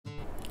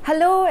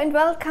Hello and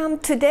welcome.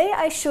 Today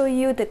I show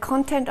you the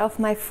content of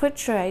my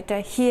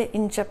refrigerator here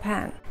in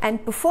Japan.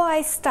 And before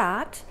I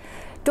start,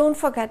 don't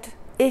forget,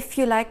 if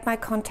you like my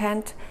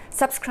content,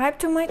 subscribe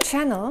to my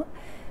channel,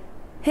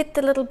 hit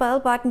the little bell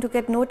button to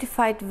get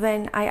notified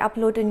when I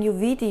upload a new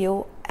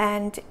video,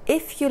 and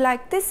if you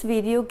like this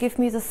video, give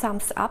me the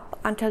thumbs up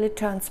until it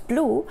turns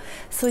blue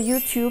so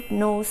YouTube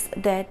knows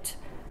that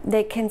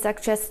they can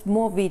suggest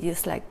more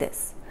videos like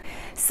this.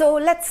 So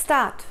let's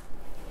start.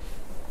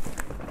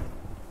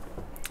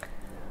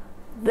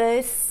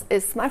 This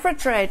is my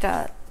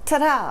refrigerator.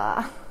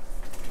 Ta-da!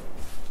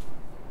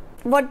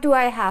 What do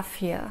I have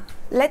here?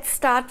 Let's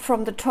start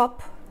from the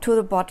top to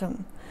the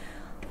bottom.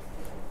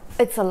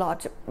 It's a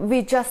lot.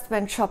 We just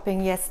went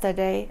shopping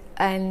yesterday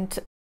and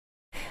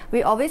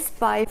we always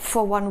buy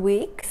for 1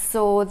 week,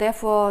 so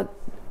therefore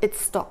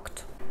it's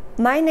stocked.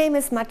 My name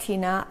is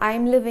Martina.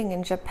 I'm living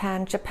in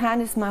Japan.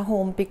 Japan is my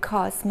home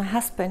because my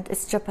husband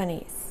is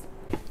Japanese.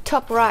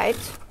 Top right,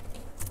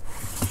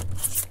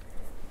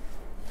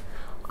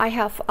 I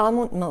have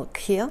almond milk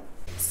here,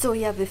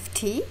 soya with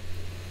tea,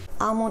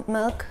 almond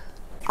milk,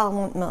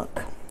 almond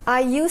milk.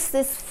 I use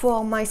this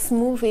for my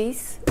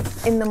smoothies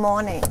in the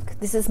morning.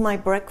 This is my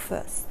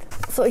breakfast.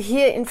 So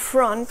here in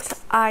front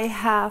I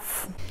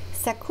have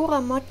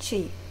sakura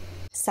mochi.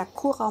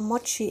 Sakura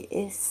mochi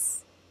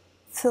is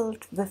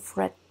filled with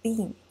red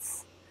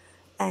beans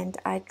and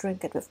I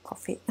drink it with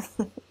coffee.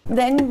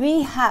 Then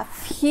we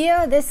have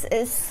here, this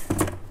is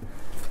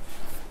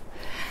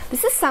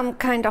some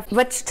kind of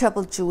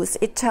vegetable juice.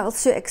 It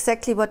tells you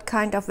exactly what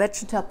kind of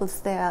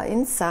vegetables there are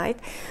inside.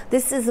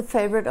 This is a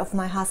favorite of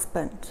my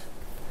husband.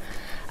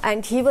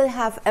 And he will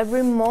have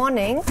every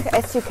morning,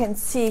 as you can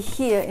see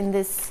here in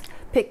this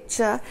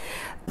picture,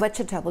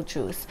 vegetable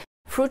juice.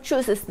 Fruit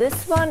juice is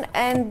this one,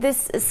 and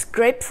this is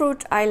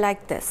grapefruit. I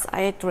like this.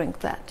 I drink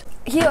that.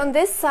 Here on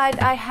this side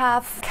I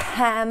have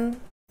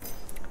ham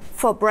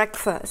for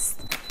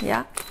breakfast.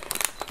 Yeah.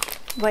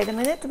 Wait a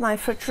minute, my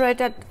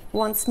refrigerator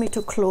wants me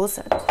to close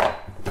it.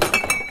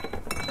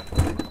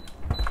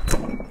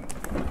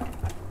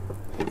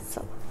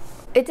 So,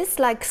 it is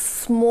like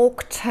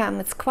smoked ham.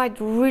 It's quite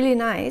really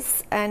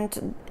nice,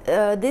 and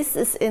this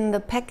is in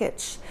the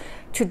package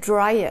to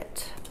dry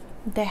it.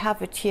 They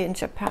have it here in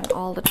Japan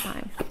all the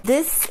time.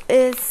 This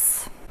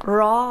is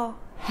raw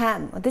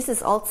ham. This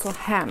is also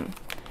ham.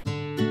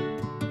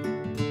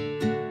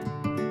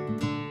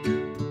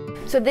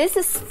 So this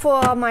is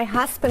for my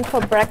husband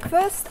for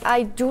breakfast.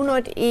 I do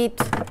not eat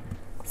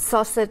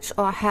sausage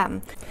or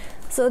ham.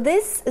 So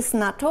this is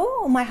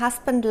natto. My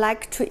husband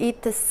likes to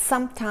eat this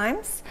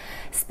sometimes,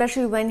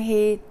 especially when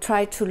he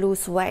tried to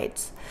lose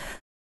weight.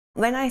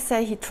 When I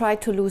say he tried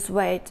to lose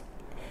weight,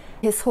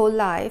 his whole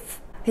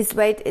life, his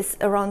weight is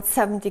around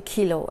 70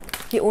 kilo.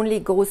 He only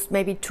goes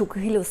maybe 2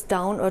 kilos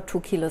down or 2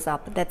 kilos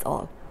up. That's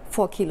all.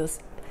 4 kilos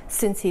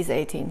since he's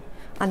 18.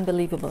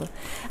 Unbelievable.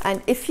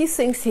 And if he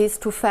thinks he's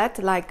too fat,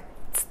 like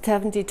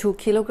 72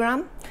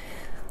 kilogram,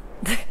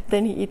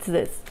 then he eats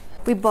this.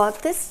 We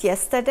bought this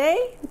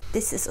yesterday.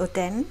 This is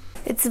oden.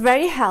 It's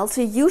very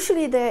healthy.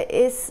 Usually there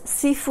is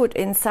seafood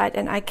inside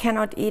and I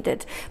cannot eat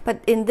it.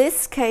 But in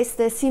this case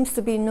there seems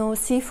to be no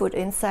seafood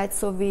inside,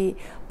 so we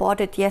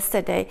bought it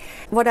yesterday.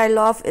 What I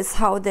love is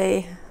how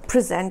they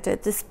present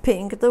it. This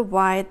pink, the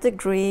white, the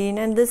green,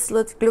 and this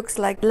looks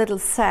like a little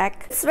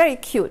sack. It's very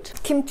cute.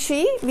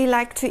 Kimchi, we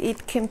like to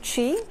eat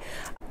kimchi.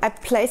 I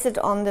place it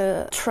on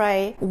the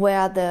tray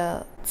where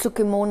the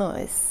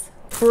tsukemono is.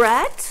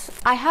 Bread,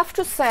 I have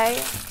to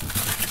say,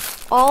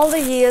 all the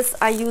years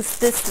I use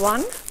this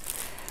one.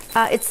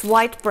 It's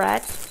white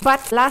bread,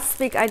 but last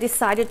week I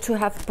decided to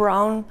have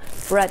brown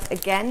bread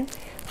again.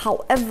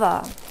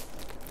 However,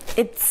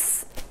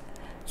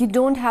 you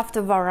don't have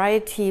the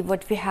variety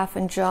what we have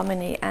in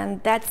Germany,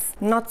 and that's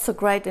not so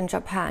great in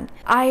Japan.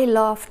 I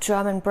love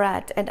German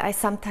bread and I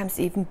sometimes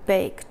even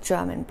bake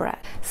German bread.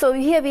 So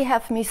here we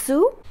have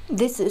miso.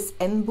 This is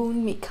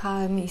Embun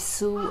Mikao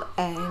miso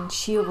and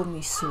Shiro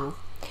miso.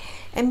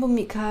 Embun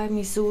Mikao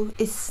miso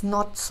is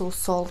not so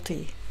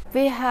salty.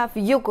 We have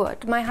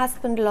yogurt. My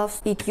husband loves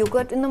to eat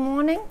yogurt in the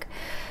morning.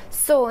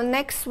 So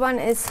next one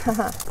is,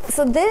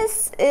 so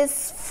this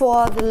is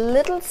for the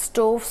little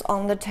stoves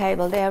on the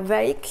table. They are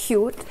very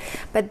cute,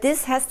 but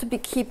this has to be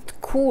kept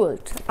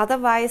cooled.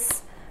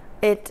 Otherwise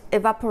it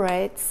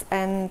evaporates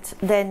and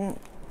then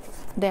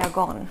they are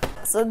gone.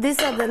 So these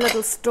are the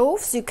little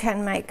stoves. You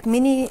can make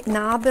mini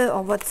nabe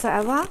or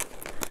whatsoever.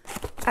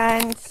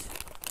 And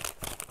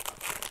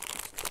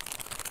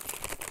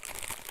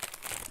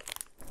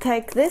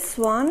take this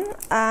one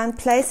and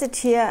place it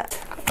here.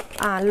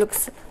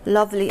 Looks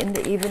lovely in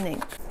the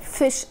evening.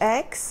 Fish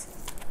eggs.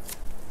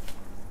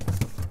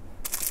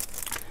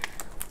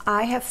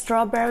 I have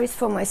strawberries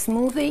for my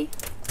smoothie.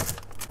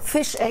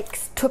 Fish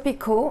eggs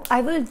topiko.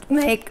 I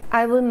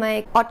will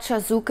make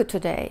ochazuke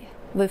today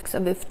with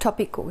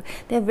topiko.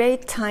 They're very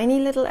tiny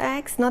little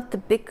eggs, not the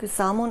big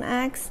salmon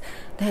eggs.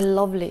 They're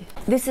lovely.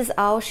 This is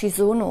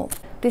aoshizono.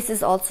 This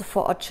is also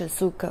for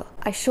ochazuke.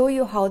 I show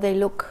you how they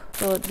look.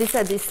 So these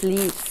are these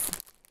leaves.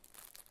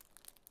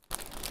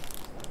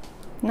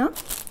 No?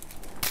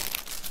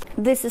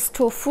 This is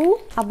tofu,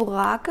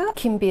 aburake,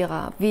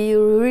 kimbira. We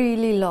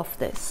really love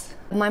this.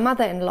 My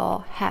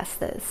mother-in-law has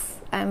this,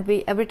 and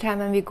every time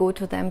when we go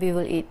to them, we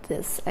will eat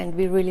this, and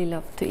we really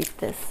love to eat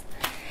this.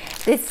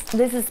 This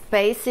is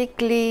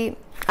basically,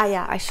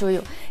 I show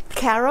you,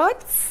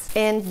 carrots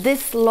and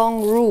this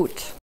long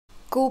root,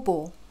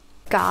 gobo,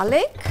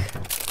 garlic,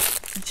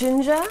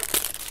 ginger,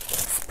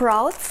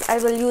 sprouts. I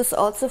will use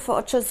also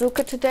for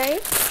ochazuke today.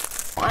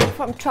 And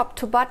from top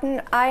to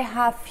bottom, I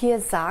have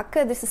here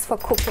sake. This is for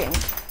cooking.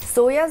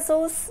 Soya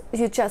sauce,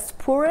 you just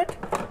pour it,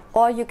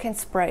 or you can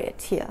spray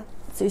it here.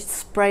 So you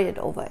spray it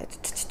over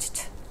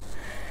it.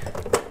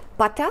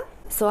 Butter.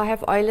 So I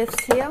have olives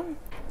here.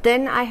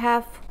 Then I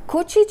have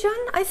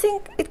gochujang, I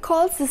think it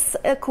calls. This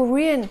a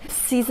Korean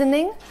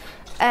seasoning,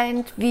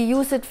 and we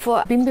use it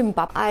for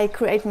bibimbap. I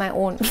create my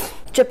own.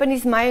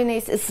 Japanese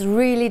mayonnaise is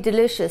really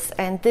delicious,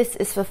 and this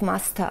is with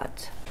mustard.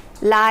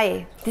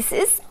 Lye. This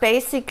is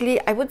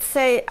basically, I would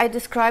say, I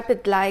describe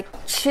it like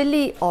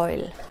chili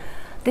oil.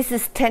 This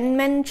is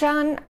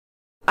tenmenjan.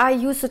 I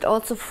use it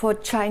also for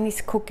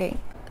Chinese cooking.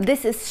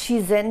 This is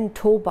shizen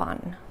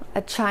toban,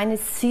 a Chinese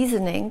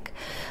seasoning.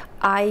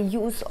 I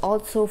use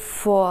also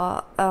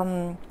for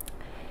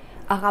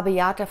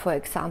arrabbiata, for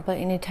example,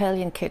 in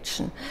Italian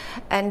kitchen.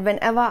 And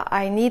whenever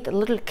I need a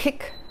little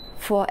kick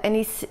for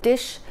any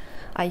dish,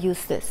 I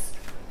use this.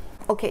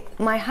 Okay,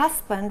 my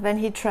husband, when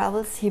he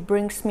travels, he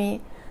brings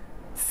me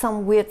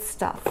some weird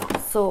stuff.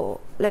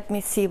 So let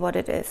me see what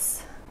it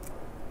is.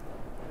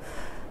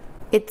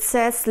 It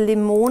says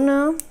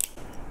limone.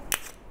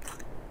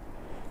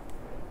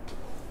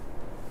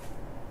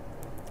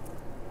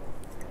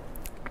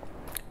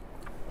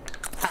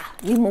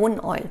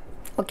 Lemon oil.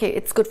 Okay,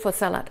 it's good for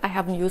salad. I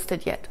haven't used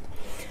it yet.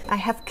 I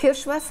have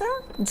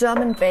Kirschwasser,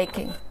 German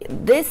baking.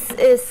 This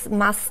is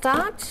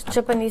mustard,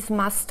 Japanese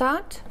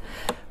mustard.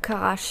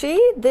 Karashi.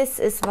 This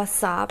is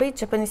wasabi,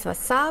 Japanese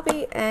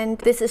wasabi, and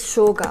this is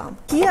shoga.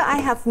 Here I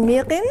have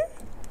mirin,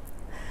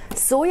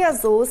 soya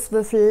sauce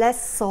with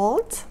less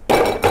salt.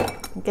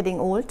 I'm getting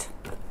old.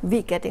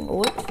 We getting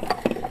old.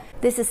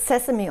 This is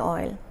sesame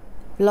oil.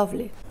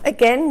 Lovely.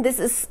 Again,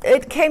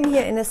 it came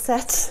here in a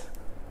set.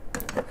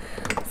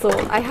 So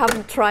I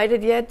haven't tried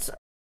it yet.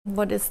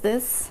 What is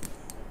this?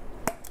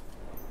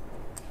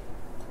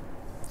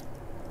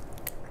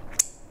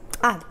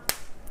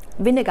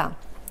 Vinegar.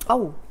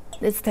 Oh,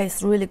 this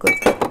tastes really good.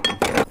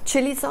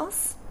 Chili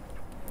sauce.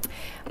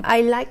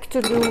 I like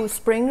to do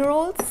spring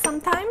rolls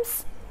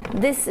sometimes.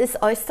 This is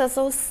oyster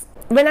sauce.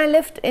 When I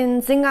lived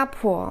in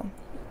Singapore,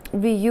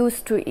 we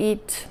used to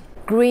eat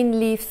green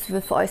leaves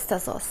with oyster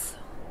sauce.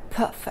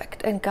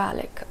 Perfect. And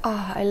garlic.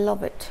 I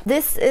love it.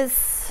 This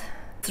is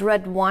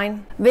red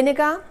wine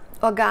vinegar,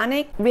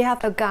 organic. We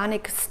have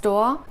organic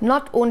store,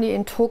 not only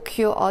in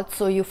Tokyo,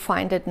 also you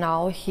find it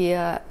now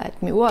here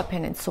at Miura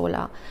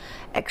Peninsula.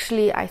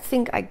 Actually, I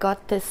think I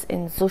got this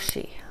in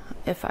sushi,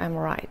 if I'm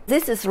right.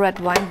 This is red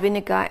wine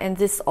vinegar, and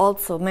this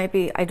also,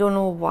 maybe, I don't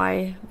know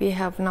why we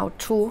have now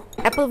two.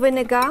 Apple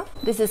vinegar.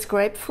 This is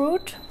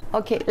grapefruit.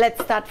 Okay,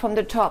 let's start from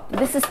the top.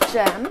 This is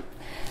jam.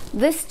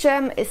 This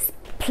jam is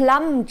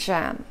plum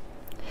jam.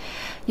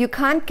 You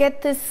can't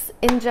get this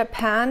in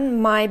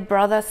Japan. My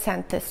brother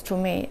sent this to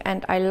me,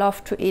 and I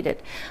love to eat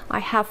it. I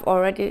have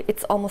already,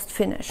 it's almost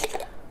finished.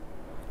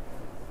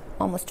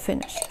 Almost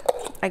finished.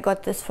 I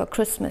got this for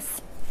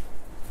Christmas.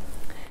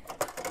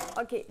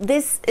 Okay,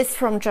 this is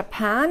from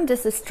Japan.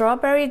 This is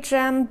strawberry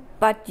jam,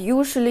 but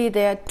usually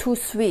they are too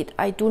sweet.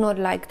 I do not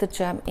like the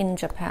jam in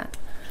Japan.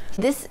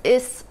 This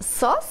is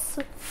sauce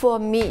for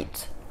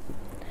meat.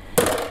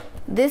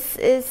 This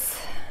is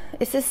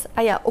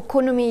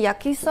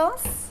okonomiyaki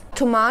sauce.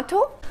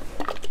 Tomato.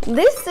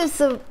 This is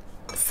a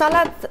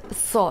salad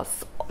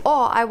sauce,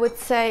 or I would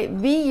say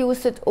we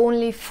use it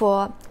only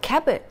for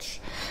cabbage.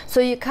 So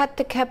you cut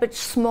the cabbage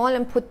small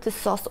and put the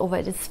sauce over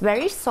it. It's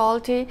very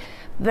salty,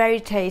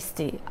 very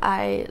tasty.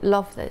 I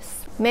love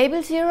this.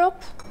 Maple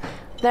syrup,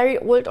 very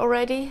old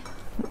already.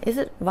 Is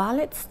it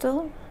valid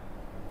still?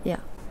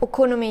 Yeah.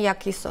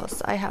 Okonomiyaki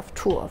sauce. I have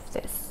two of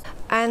this.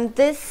 And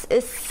this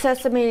is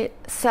sesame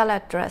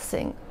salad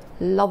dressing.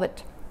 Love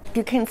it.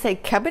 You can say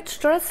cabbage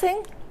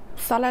dressing.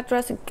 Salad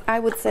dressing, I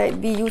would say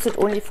we use it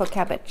only for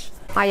cabbage.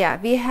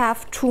 We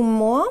have two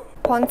more.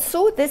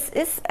 Ponzu, this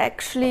is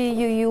actually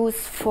you use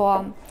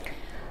for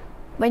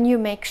when you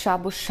make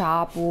shabu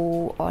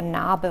shabu or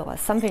nabe or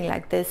something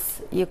like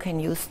this, you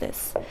can use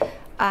this.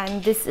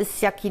 And this is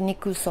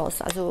yakiniku sauce,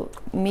 also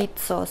meat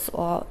sauce,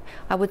 or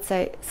I would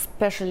say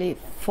especially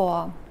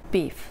for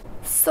beef.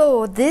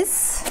 So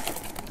this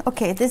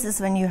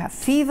is when you have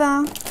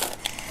fever.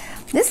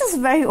 This is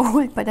very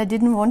old, but I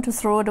didn't want to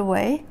throw it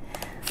away.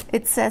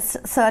 It says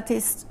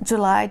 30th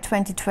July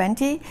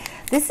 2020.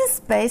 This is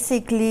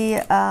basically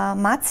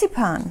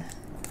marzipan,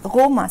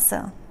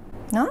 Rohmasse.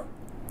 No?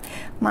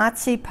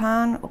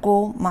 Marzipan,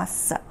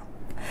 Rohmasse.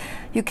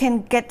 You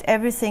can get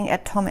everything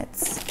at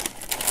Tomitz.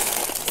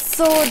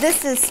 So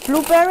this is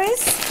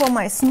blueberries for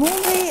my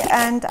smoothie,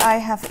 and I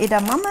have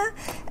edamame,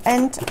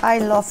 and I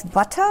love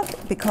butter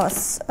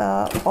because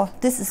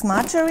this is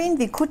margarine.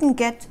 We couldn't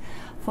get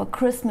for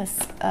Christmas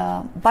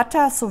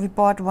butter, so we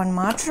bought one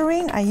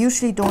margarine. I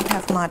usually don't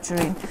have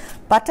margarine.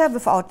 Butter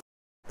without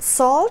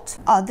salt.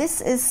 Oh,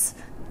 this is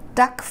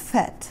duck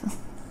fat.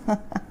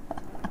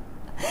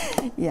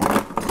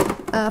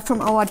 Yeah,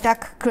 from our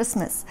duck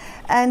Christmas.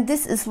 And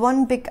this is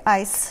one big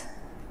ice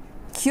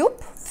cube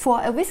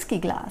for a whiskey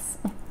glass.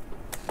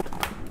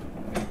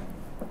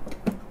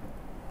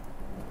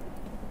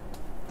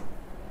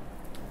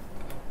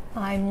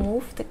 I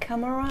move the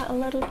camera a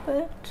little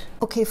bit.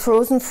 Okay,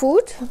 frozen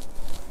food.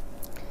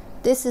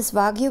 This is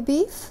Wagyu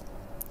beef.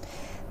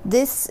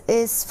 This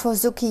is for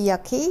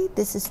sukiyaki.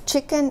 This is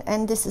chicken,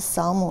 and this is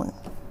salmon.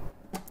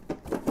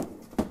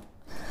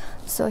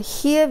 So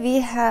here we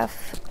have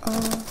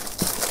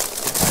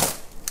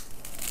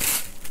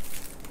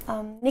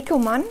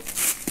nikuman,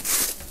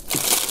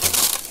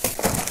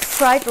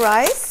 fried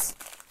rice,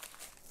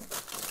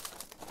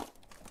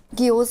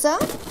 gyoza,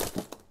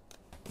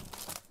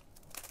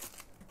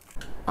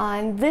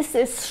 and this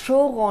is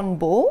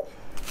shoronbo.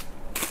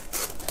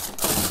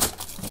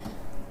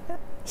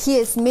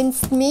 Here is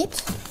minced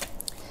meat,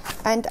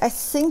 and I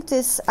think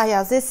this,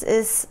 this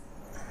is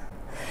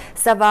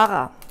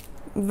savara,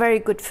 very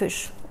good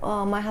fish.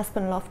 My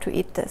husband loves to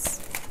eat this.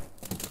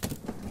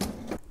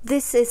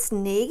 This is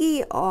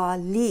negi or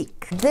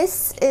leek.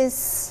 This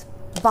is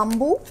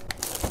bamboo.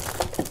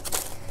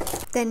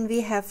 Then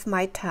we have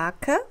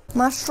maitake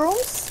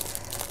mushrooms.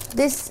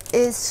 This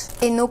is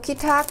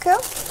enokitake,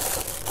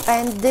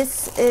 and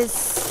this is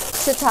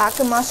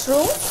shiitake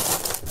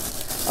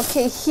mushrooms.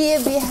 Okay,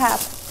 here we have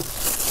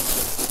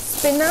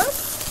spinach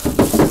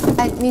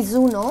and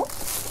mizuno,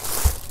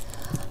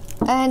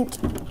 and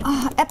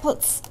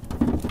apples.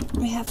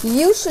 We have,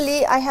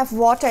 usually I have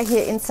water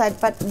here inside,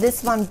 but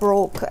this one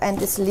broke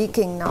and is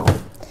leaking now.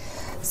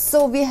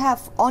 So we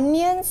have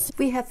onions,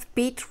 we have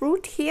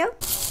beetroot here,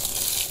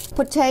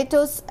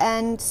 potatoes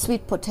and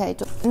sweet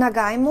potato.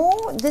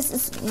 Nagaimo, this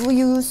is we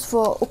use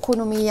for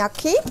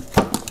okonomiyaki.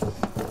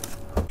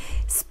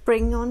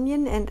 Spring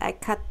onion, and I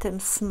cut them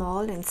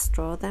small and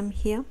store them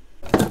here.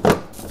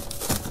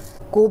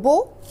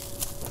 Gobo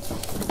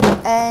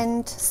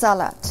and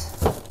salad.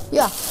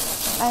 Yeah,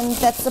 and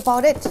that's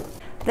about it.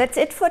 That's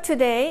it for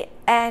today,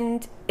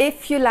 and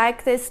if you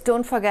like this,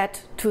 don't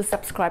forget to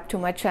subscribe to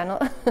my channel.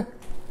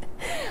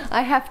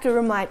 I have to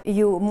remind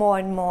you more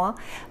and more,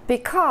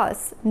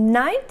 because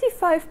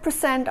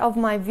 95% of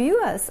my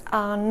viewers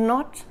are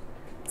not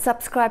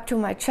subscribed to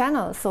my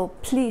channel, so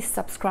please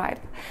subscribe.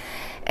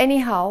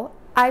 Anyhow,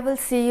 I will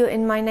see you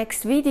in my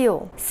next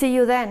video. See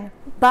you then.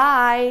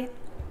 Bye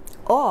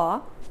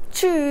or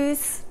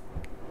tschüss.